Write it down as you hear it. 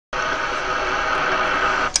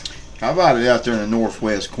How about it out there in the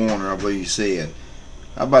northwest corner, I believe you said?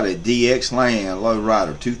 How about a DX Land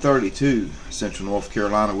lowrider 232, Central North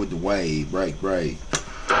Carolina with the wave, break.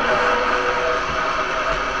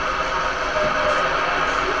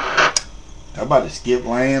 How about a skip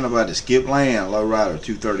land? How about a skip land lowrider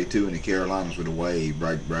 232 in the Carolinas with the wave,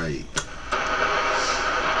 break.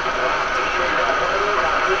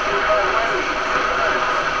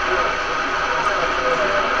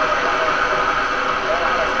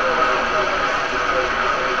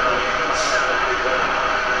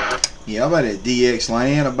 Yeah, how about a DX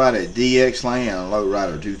Land? How about a DX Land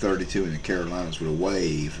lowrider 232 in the Carolinas with a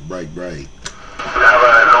wave, break. How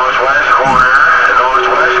about a northwest corner,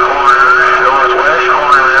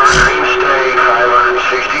 Evergreen State,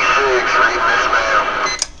 566, reading this mail.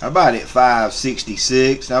 How about it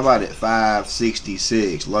 566? How about it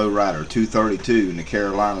 566 lowrider 232 in the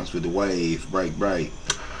Carolinas with the wave, break.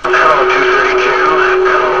 Hello, 232.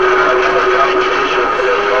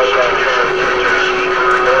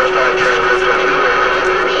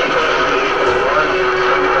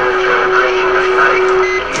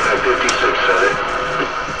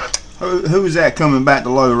 Who's that coming back to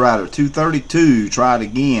lowrider 232? Try it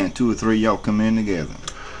again. 2 or 3 y'all come in together.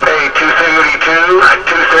 Hey, 232,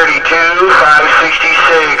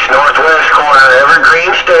 566, northwest corner,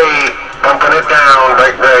 Evergreen State, bumping it down,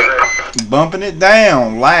 break. Bumping it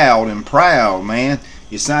down, loud and proud, man.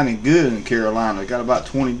 You're sounding good in Carolina. Got about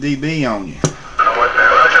 20 dB on you. Roger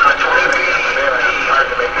the 20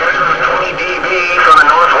 dB from the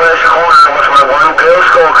northwest corner with my one bill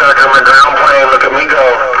skullcracker, my ground plane. Look at me go.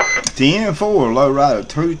 10-4 lowrider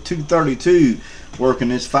 232 working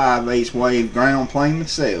this 5/8 wave ground plane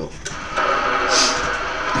myself.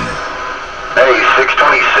 Hey,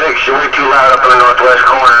 626, you're way too loud up in the northwest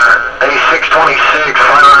corner. Hey, 626,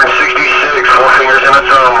 566, 4 fingers in a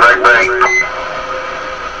thumb, break.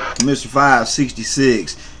 Mr.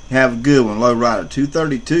 566, have a good one. Lowrider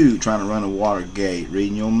 232 trying to run a water gate,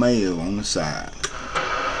 reading your mail on the side.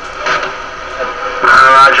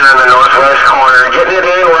 Roger in the northwest corner, getting it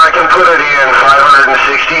in where I can put it in,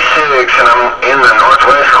 566, and I'm in the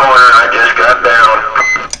northwest corner, I just got down.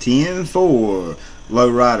 10-4,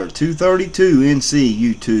 lowrider 232 NC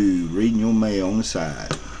YouTube, reading your mail on the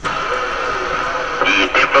side. You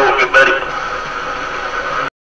dip over